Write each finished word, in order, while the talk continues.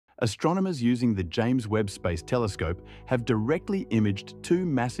Astronomers using the James Webb Space Telescope have directly imaged two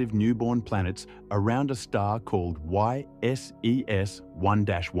massive newborn planets around a star called YSES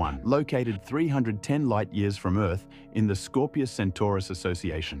 1-1, located 310 light-years from Earth in the Scorpius-Centaurus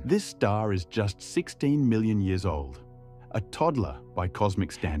Association. This star is just 16 million years old, a toddler by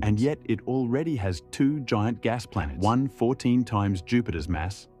cosmic standards, and yet it already has two giant gas planets, one 14 times Jupiter's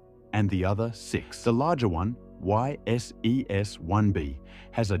mass and the other 6. The larger one, YSES 1b,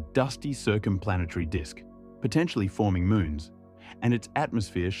 has a dusty circumplanetary disk, potentially forming moons, and its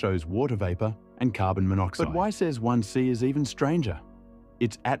atmosphere shows water vapor and carbon monoxide. But YSES 1c is even stranger.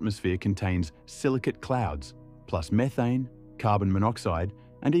 Its atmosphere contains silicate clouds, plus methane, carbon monoxide,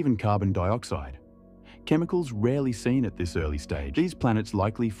 and even carbon dioxide. Chemicals rarely seen at this early stage. These planets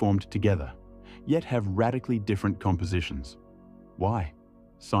likely formed together, yet have radically different compositions. Why?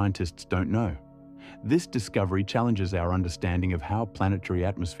 Scientists don't know. This discovery challenges our understanding of how planetary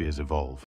atmospheres evolve.